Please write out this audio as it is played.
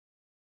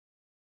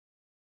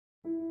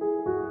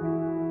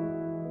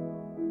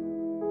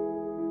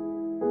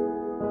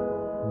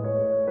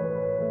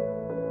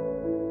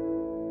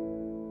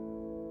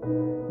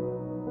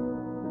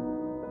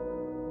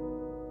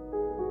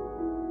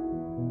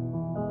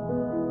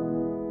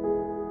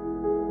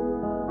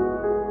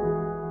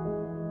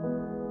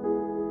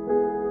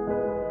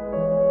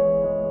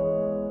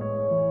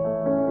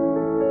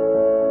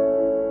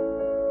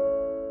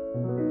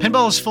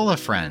pinball is full of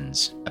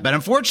friends. But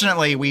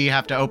unfortunately, we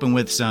have to open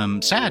with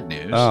some sad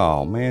news.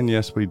 Oh, man,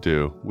 yes, we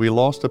do. We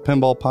lost a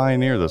pinball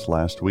pioneer this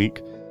last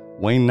week.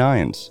 Wayne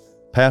Neyens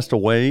passed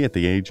away at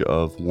the age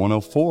of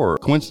 104.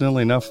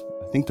 Coincidentally enough,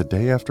 I think the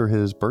day after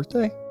his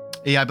birthday?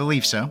 Yeah, I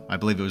believe so. I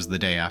believe it was the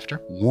day after.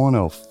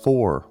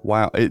 104.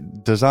 Wow.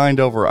 It designed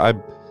over, I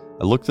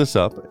looked this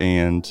up,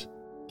 and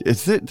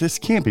this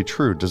can't be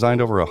true.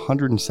 Designed over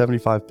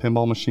 175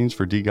 pinball machines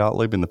for D.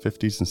 Gottlieb in the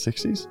 50s and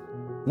 60s?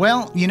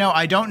 Well,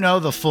 I don't know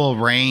the full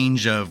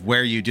range of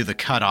where you do the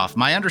cutoff.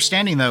 My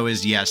understanding, though,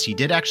 is yes, he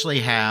did actually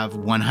have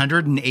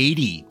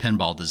 180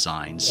 pinball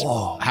designs.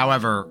 Whoa.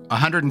 However,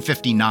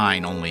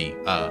 159 only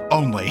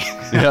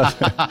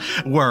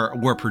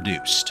were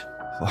produced.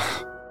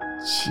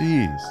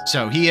 Jeez.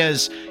 So he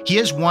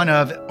is one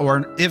of,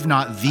 or if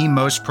not the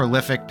most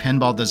prolific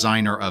pinball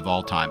designer of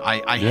all time.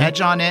 I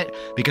hedge on it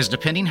because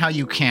depending how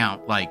you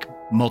count, like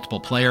multiple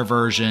player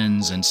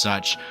versions and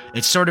such,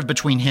 it's sort of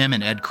between him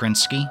and Ed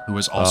Krinsky, who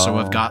was also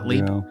of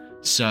Gottlieb. Yeah.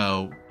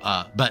 So,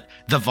 but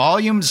the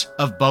volumes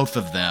of both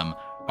of them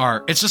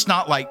it's just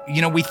not like,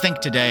 we think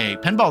today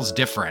pinball's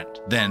different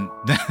than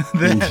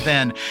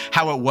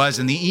how it was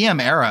in the EM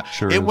era.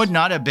 Sure it would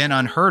not have been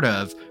unheard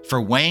of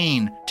for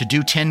Wayne to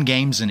do 10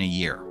 games in a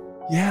year.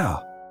 Yeah.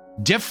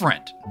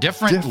 Different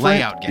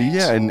layout games.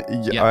 Yeah.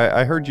 And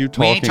I heard you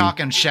talking. We ain't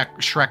talking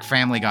Shrek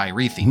Family Guy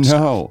retheme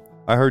stuff.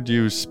 I heard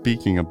you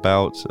speaking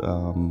about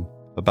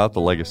the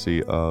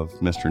legacy of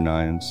Mr.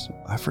 Neyens.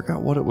 I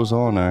forgot what it was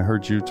on. I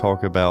heard you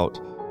talk about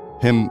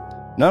him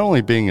not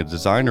only being a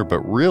designer, but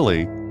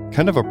really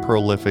kind of a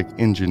prolific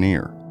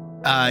engineer.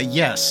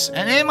 Yes.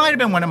 And it might have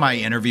been one of my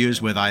interviews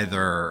with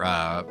either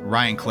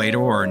Ryan Clado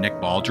or Nick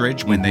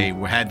Baldridge when they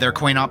had their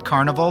Coin Op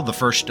Carnival. The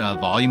first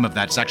volume of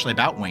that's actually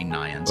about Wayne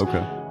Neyens.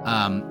 Okay.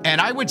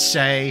 And I would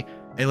say,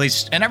 at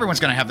least, and everyone's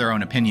going to have their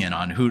own opinion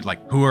on who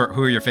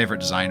are your favorite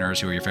designers,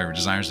 who are your favorite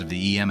designers of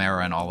the EM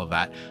era and all of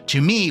that.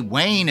 To me,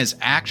 Wayne is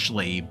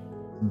actually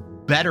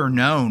better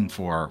known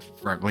for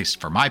at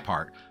least for my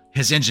part,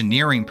 his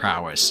engineering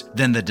prowess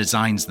than the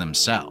designs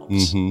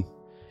themselves. Mm-hmm.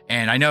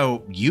 And I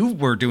know you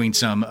were doing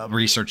some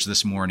research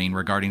this morning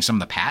regarding some of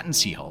the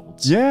patents he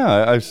holds.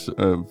 Yeah,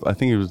 I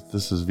think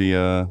this is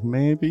via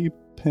maybe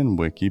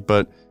PinWiki,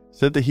 but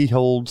said that he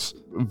holds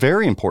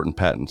very important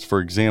patents. For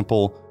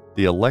example,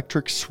 the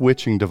electric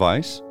switching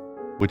device,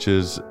 which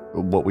is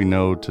what we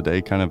know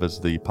today kind of as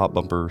the pop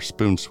bumper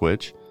spoon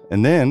switch.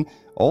 And then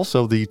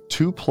also the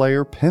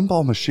 2-player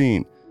pinball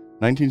machine,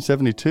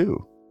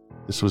 1972.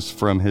 This was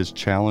from his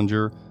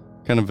Challenger,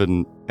 kind of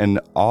an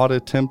odd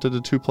attempt at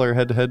a 2-player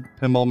head-to-head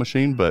pinball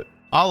machine, but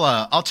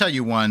I'll tell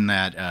you one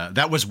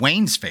that was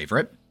Wayne's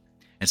favorite.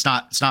 It's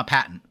not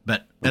patent,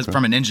 but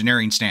from an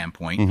engineering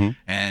standpoint,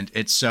 and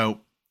it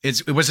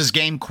was his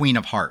game Queen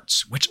of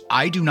Hearts, which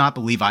I do not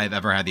believe I have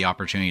ever had the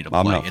opportunity to play.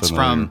 I'm not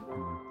familiar.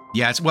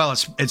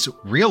 It's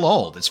real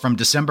old. It's from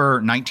December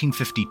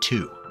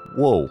 1952.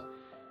 Whoa.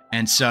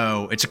 And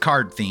so it's a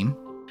card theme.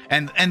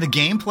 And the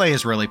gameplay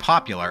is really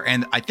popular.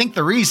 And I think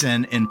the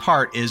reason, in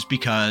part, is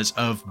because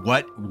of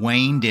what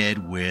Wayne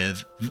did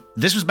with...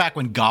 This was back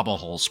when gobble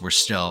holes were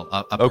still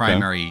a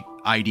primary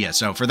idea.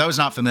 So for those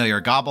not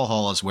familiar, gobble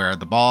hole is where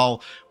the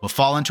ball will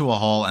fall into a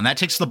hole, and that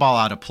takes the ball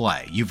out of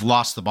play. You've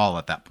lost the ball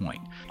at that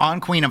point. On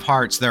Queen of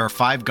Hearts, there are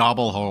 5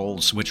 gobble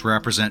holes, which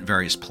represent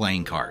various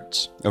playing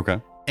cards. Okay.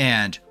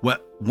 And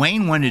what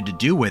Wayne wanted to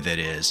do with it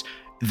is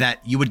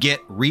that you would get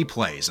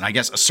replays, and I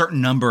guess a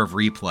certain number of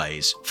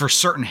replays for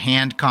certain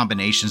hand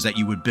combinations that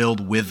you would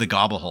build with the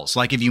gobble holes.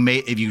 Like if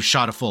you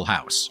shot a full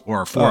house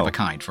or a 4 of a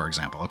kind, for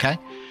example, okay?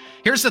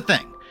 Here's the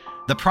thing.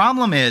 The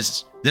problem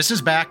is, this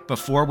is back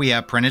before we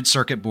have printed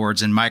circuit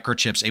boards and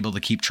microchips able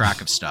to keep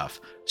track of stuff.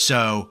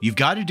 So you've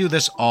got to do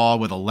this all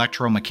with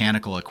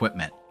electromechanical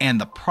equipment. And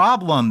the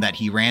problem that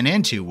he ran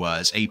into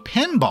was a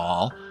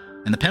pinball,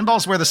 and the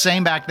pinballs were the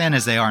same back then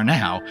as they are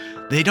now,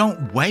 they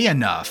don't weigh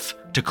enough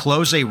to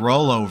close a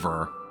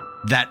rollover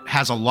that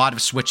has a lot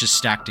of switches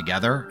stacked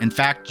together. In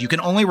fact, you can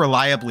only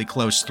reliably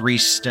close 3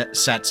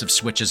 sets of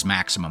switches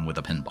maximum with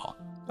a pinball.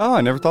 Oh,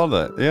 I never thought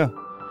of that. Yeah.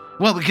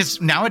 Well, because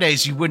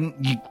nowadays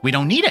we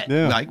don't need it.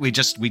 Yeah. Like we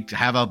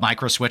have a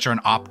micro switch or an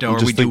opto,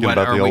 or we do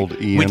whatever.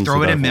 We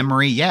throw it in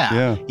memory.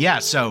 Yeah.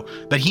 So,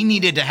 but he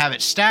needed to have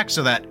it stacked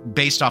so that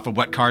based off of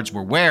what cards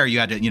were where, you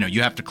had to,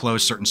 you have to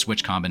close certain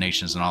switch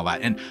combinations and all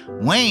that. And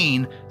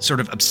Wayne sort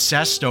of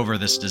obsessed over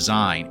this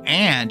design,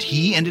 and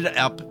he ended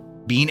up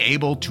being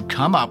able to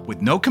come up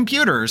with no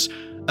computers,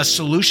 a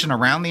solution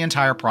around the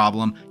entire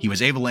problem. He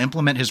was able to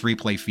implement his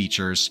replay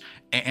features,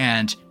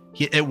 and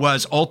it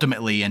was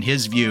ultimately, in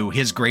his view,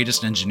 his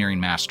greatest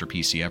engineering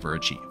masterpiece he ever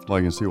achieved. Well,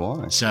 I can see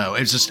why. So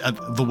it's just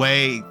the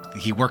way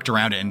he worked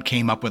around it and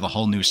came up with a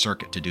whole new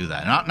circuit to do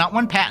that. Not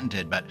one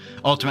patented, but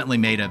ultimately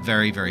made a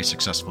very, very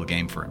successful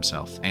game for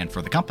himself and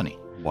for the company.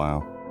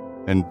 Wow.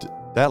 And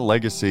that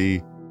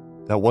legacy,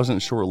 that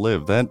wasn't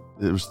short-lived. It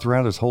was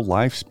throughout his whole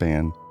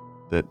lifespan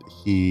that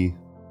he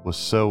was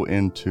so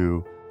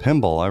into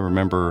pinball. I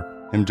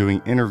remember him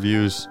doing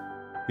interviews,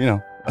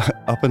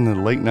 up in the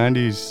late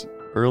 90s,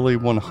 early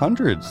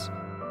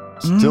 100s,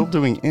 still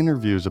doing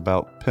interviews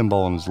about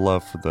pinball and his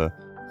love for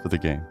the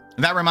game.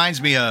 That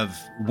reminds me of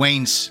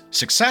Wayne's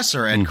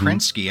successor, Ed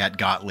Krinsky at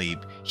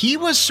Gottlieb. He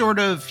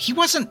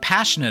wasn't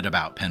passionate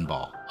about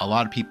pinball. A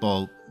lot of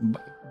people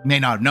may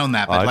not have known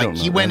that, but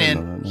he went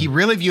in, he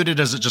really viewed it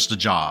as just a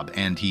job,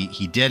 and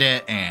he did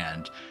it,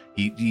 and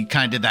he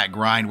kind of did that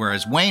grind,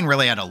 whereas Wayne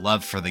really had a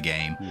love for the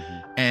game,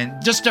 and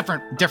just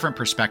different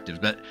perspectives.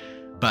 But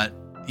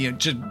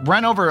to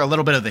run over a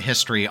little bit of the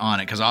history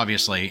on it, because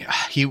obviously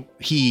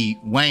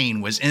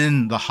Wayne was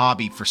in the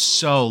hobby for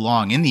so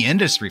long, in the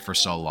industry for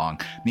so long.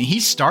 I mean, he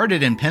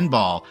started in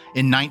pinball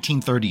in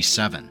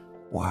 1937.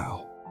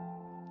 Wow.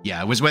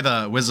 Yeah, it was with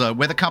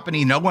a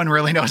company no one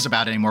really knows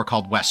about anymore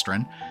called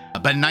Western.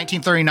 But in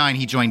 1939,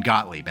 he joined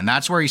Gottlieb, and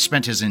that's where he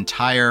spent his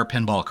entire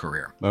pinball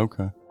career.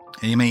 Okay.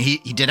 I mean,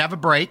 he did have a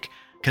break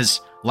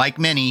because, like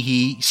many,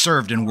 he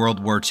served in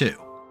World War II.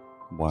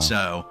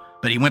 Wow.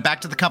 But he went back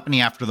to the company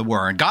after the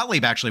war, and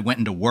Gottlieb actually went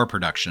into war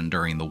production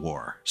during the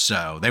war.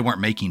 So they weren't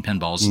making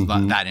pinballs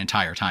that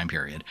entire time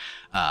period.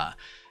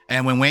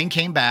 And when Wayne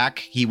came back,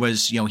 he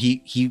was,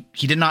 he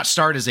did not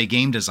start as a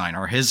game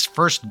designer. His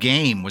first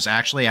game was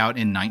actually out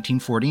in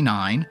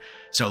 1949.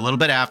 So a little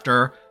bit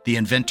after the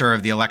inventor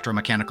of the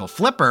electromechanical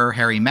flipper,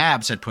 Harry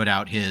Mabs, had put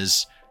out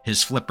his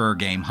flipper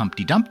game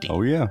Humpty Dumpty.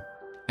 Oh, yeah.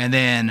 And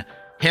then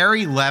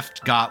Harry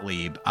left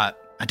Gottlieb.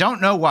 I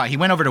don't know why. He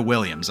went over to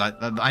Williams.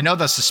 I know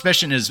the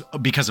suspicion is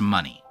because of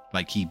money.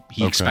 Like he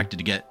expected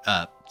to get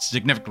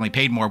significantly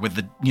paid more with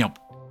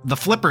the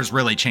flippers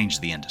really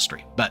changed the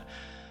industry. But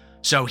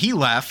so he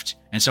left.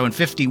 And so in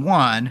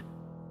 51,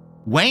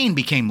 Wayne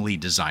became lead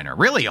designer,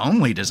 really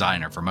only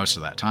designer for most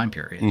of that time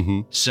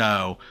period.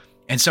 So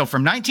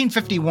from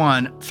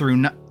 1951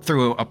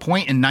 through a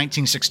point in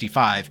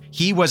 1965,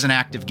 he was an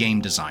active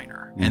game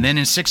designer. And then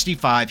in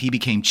 65, he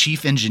became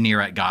chief engineer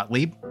at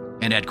Gottlieb.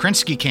 And Ed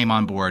Krinsky came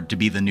on board to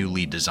be the new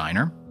lead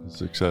designer.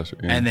 Successor.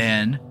 Yeah. And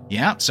then,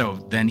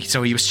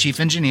 so he was chief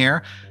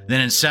engineer.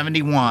 Then in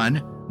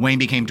 71, Wayne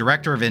became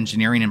director of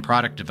engineering and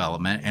product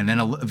development. And then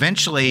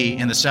eventually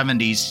in the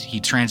 70s, he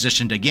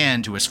transitioned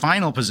again to his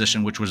final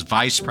position, which was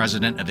vice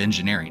president of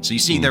engineering. So you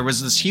see, there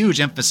was this huge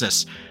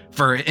emphasis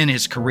in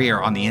his career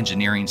on the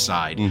engineering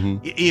side,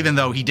 even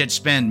though he did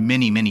spend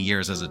many, many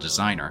years as a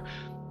designer.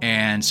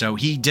 And so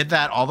he did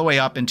that all the way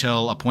up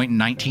until a point in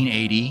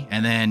 1980.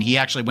 And then he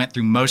actually went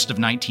through most of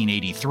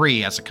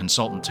 1983 as a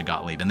consultant to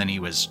Gottlieb. And then he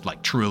was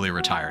truly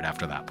retired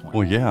after that point.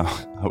 Well, yeah,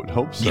 I would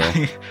hope so.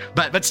 Yeah.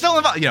 but still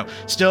involved,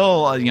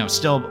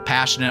 still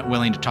passionate,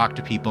 willing to talk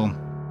to people.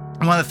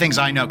 And one of the things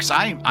I know, because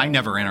I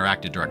never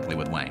interacted directly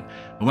with Wayne,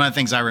 but one of the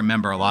things I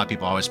remember a lot of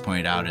people always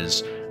pointed out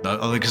is,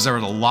 because there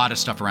was a lot of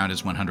stuff around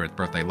his 100th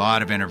birthday, a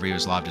lot of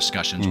interviews, a lot of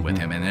discussions with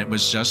him. And it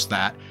was just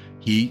that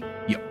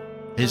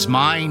his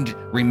mind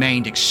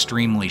remained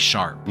extremely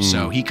sharp,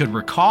 so he could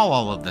recall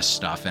all of this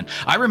stuff. And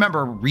I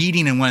remember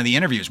reading in one of the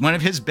interviews, one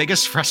of his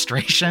biggest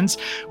frustrations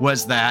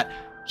was that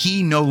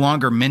he no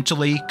longer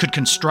mentally could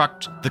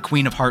construct the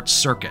Queen of Hearts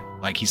circuit.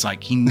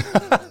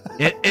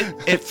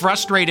 It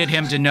frustrated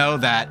him to know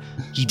that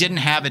he didn't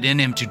have it in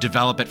him to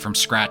develop it from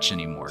scratch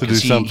anymore. To do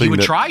something he would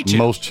that try to.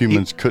 Most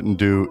humans couldn't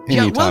do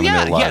any time in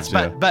their lives.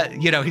 Yes, but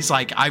he's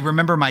like, I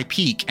remember my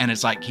peak, and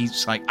it's like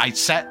I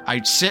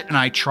sit and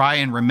I try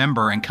and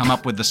remember and come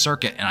up with the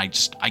circuit, and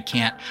I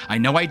can't. I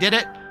know I did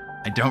it.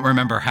 I don't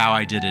remember how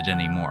I did it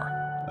anymore.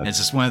 It's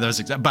just one of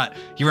those. But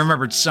he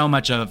remembered so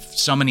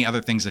many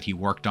other things that he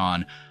worked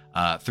on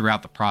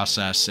throughout the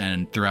process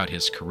and throughout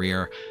his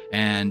career.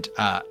 And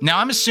now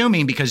I'm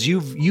assuming, because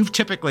you've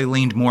typically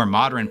leaned more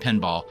modern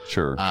pinball,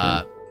 sure,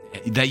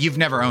 that you've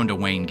never owned a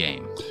Wayne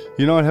game.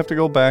 I'd have to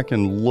go back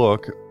and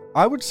look.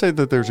 I would say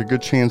that there's a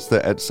good chance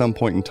that at some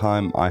point in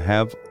time I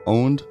have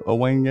owned a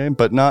Wayne game,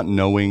 but not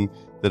knowing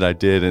that I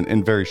did,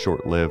 and very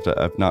short-lived.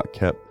 I've not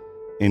kept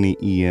any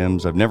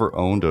EMs. I've never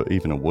owned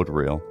even a wood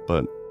rail,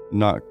 but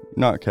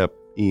not kept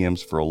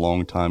EMs for a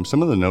long time.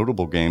 Some of the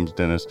notable games,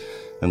 Dennis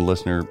and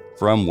listener,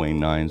 from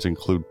Wayne Neyens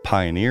include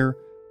Pioneer,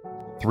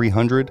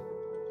 300,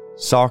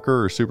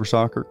 Soccer or Super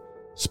Soccer,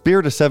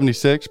 Spirit of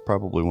 76,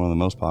 probably one of the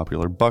most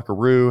popular,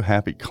 Buckaroo,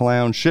 Happy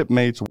Clown,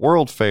 Shipmates,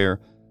 World Fair,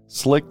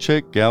 Slick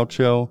Chick,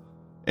 Gaucho,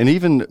 and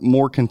even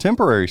more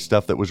contemporary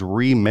stuff that was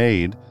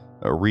remade,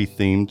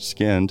 rethemed,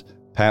 skinned,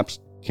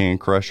 Pabst Can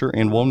Crusher,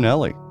 and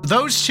Wonelli.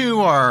 Those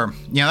two are,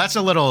 that's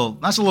a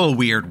little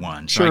weird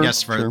one. So sure, I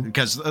guess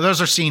because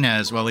those are seen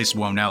as, well, at least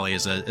Wonelli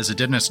is a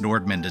Dennis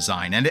Nordman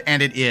design,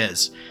 and it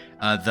is.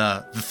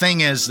 The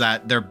thing is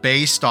that they're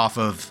based off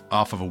of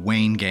a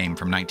Wayne game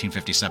from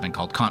 1957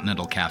 called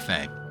Continental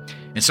Cafe.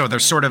 And so they're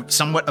sort of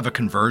somewhat of a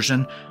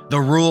conversion.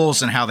 The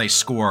rules and how they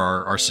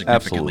score are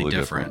significantly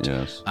different.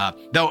 Yes.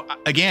 Though,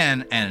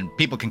 again, and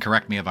people can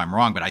correct me if I'm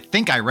wrong, but I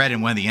think I read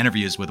in one of the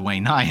interviews with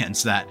Wayne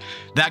Neyens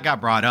that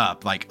got brought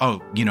up.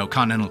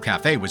 Continental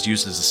Cafe was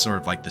used as a sort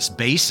of like this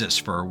basis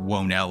for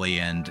Wonelli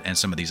and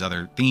some of these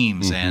other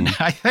themes. And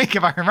I think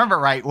if I remember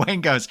right,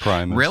 Wayne goes,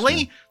 Primus,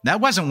 really? That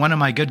wasn't one of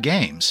my good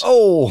games.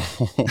 Oh.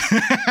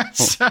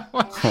 So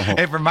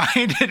it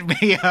reminded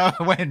me of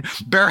when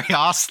Barry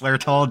Osler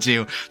told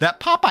you that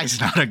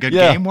Popeye's not a good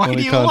game. Why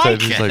do you like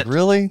it? He's like,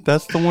 really?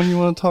 That's the one you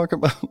want to talk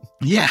about?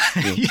 Yeah.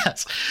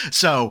 Yes.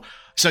 So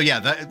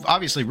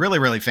obviously really,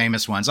 really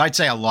famous ones. I'd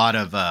say a lot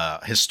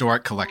of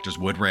historic collectors,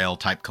 wood rail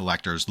type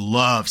collectors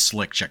love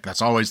Slick Chick.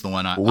 That's always the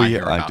one I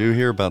hear about. I do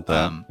hear about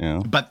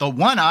that. But the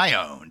one I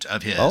owned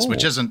of his,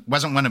 which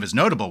wasn't one of his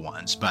notable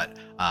ones, but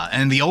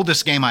and the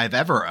oldest game I've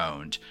ever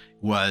owned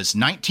was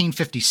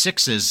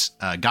 1956's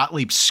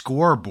Gottlieb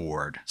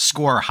scoreboard,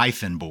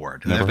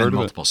 score-board. There have been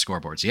multiple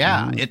scoreboards.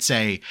 Yeah,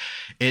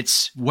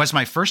 was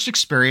my first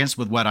experience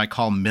with what I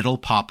call middle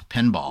pop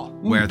pinball,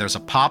 where there's a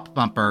pop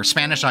bumper.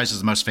 Spanish Eyes is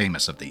the most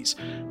famous of these,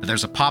 but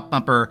there's a pop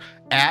bumper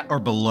at or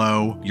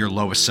below your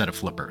lowest set of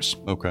flippers.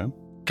 Okay.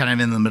 Kind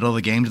of in the middle of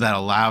the game that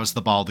allows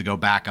the ball to go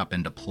back up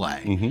into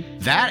play.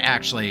 That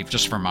actually,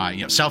 just for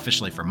my,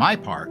 selfishly for my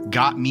part,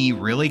 got me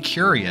really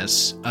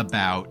curious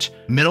about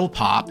middle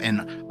pop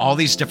and all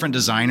these different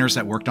designers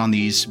that worked on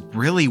these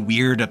really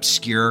weird,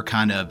 obscure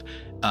kind of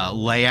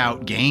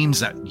layout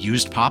games that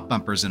used pop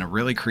bumpers in a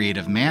really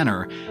creative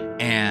manner.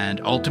 And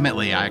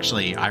ultimately,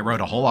 I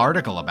wrote a whole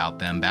article about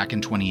them back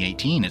in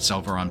 2018. It's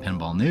over on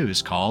Pinball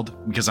News called,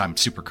 because I'm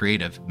super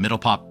creative, Middle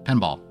Pop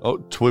Pinball. Oh,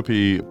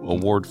 TWIPY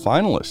Award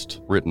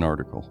finalist written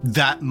article.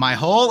 That my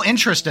whole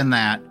interest in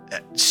that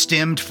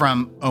stemmed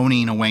from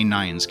owning a Wayne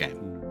Neyens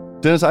game.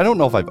 Dennis, I don't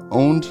know if I've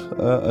owned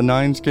a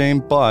Neyens game,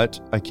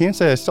 but I can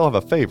say I still have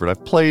a favorite.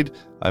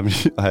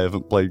 I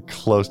haven't played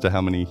close to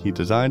how many he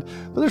designed,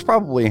 but there's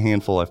probably a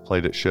handful I've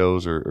played at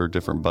shows or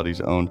different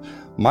buddies owned.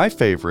 My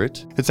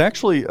favorite, it's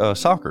actually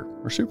soccer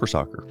or Super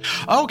Soccer.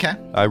 Oh, okay.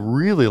 I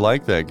really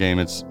like that game.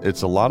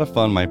 It's a lot of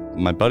fun. My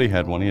buddy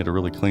had one. He had a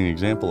really clean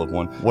example of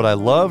one. What I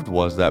loved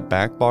was that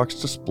back box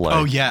display.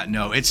 Oh yeah,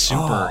 no, it's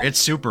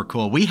super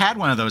cool. We had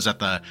one of those at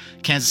the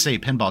Kansas City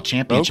Pinball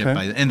Championship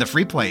in the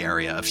free play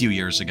area a few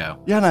years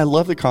ago. Yeah, and I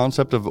love the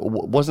concept of,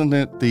 wasn't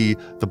it the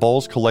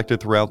balls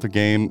collected throughout the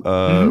game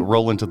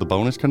roll into the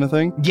bonus kind of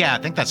thing? Yeah, I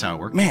think that's how it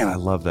worked. Man, I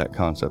love that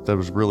concept. That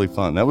was really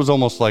fun. That was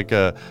almost like,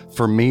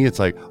 for me, it's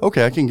like,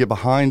 okay, I can get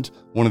behind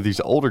one of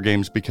these older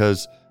games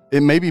because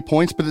it may be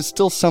points, but it's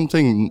still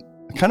something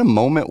kind of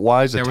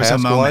moment-wise,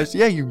 task-wise.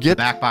 Yeah, you get... The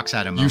back box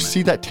had a moment. You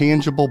see that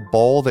tangible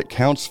ball that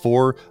counts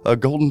for a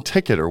golden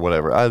ticket or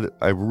whatever.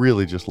 I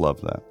really just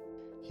love that.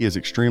 He is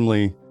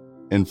extremely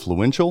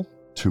influential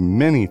to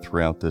many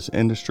throughout this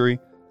industry.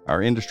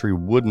 Our industry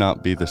would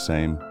not be the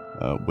same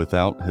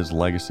without his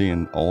legacy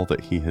and all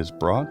that he has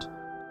brought.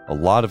 A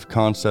lot of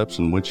concepts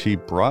in which he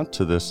brought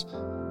to this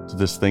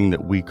thing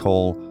that we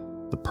call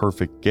the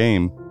perfect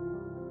game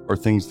are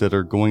things that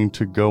are going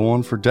to go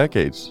on for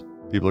decades.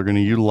 People are going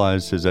to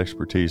utilize his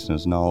expertise and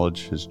his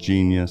knowledge, his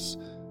genius.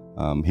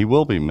 He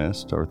will be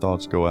missed. Our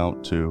thoughts go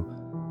out to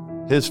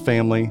his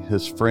family,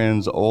 his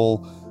friends,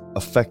 all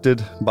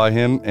affected by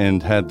him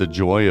and had the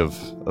joy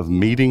of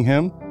meeting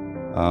him.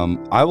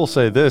 I will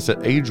say this,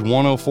 at age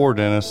 104,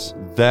 Dennis,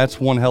 that's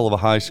one hell of a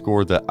high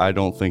score that I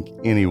don't think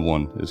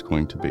anyone is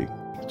going to beat.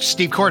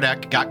 Steve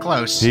Kordek got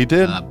close. He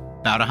did.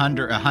 About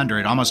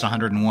 100, almost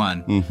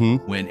 101.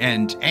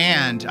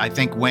 And I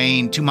think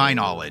Wayne, to my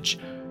knowledge,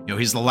 he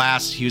was the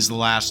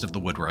last of the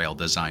wood rail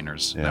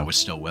designers that was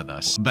still with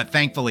us. But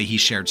thankfully, he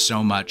shared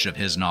so much of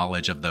his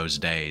knowledge of those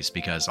days,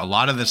 because a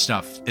lot of this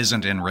stuff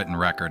isn't in written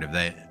record.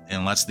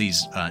 Unless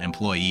these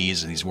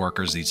employees, these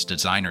workers, these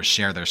designers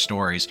share their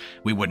stories,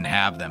 we wouldn't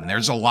have them. And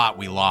there's a lot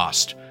we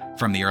lost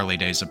from the early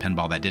days of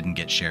pinball that didn't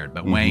get shared.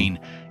 But Wayne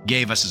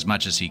gave us as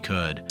much as he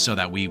could so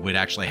that we would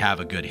actually have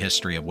a good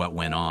history of what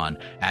went on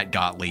at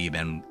Gottlieb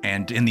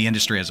and in the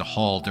industry as a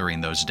whole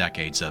during those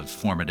decades of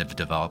formative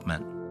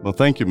development. Well,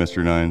 thank you,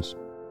 Mr. Neyens.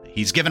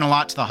 He's given a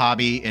lot to the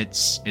hobby.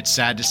 It's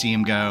sad to see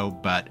him go,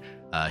 but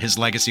his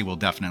legacy will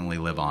definitely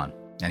live on,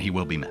 and he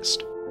will be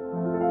missed.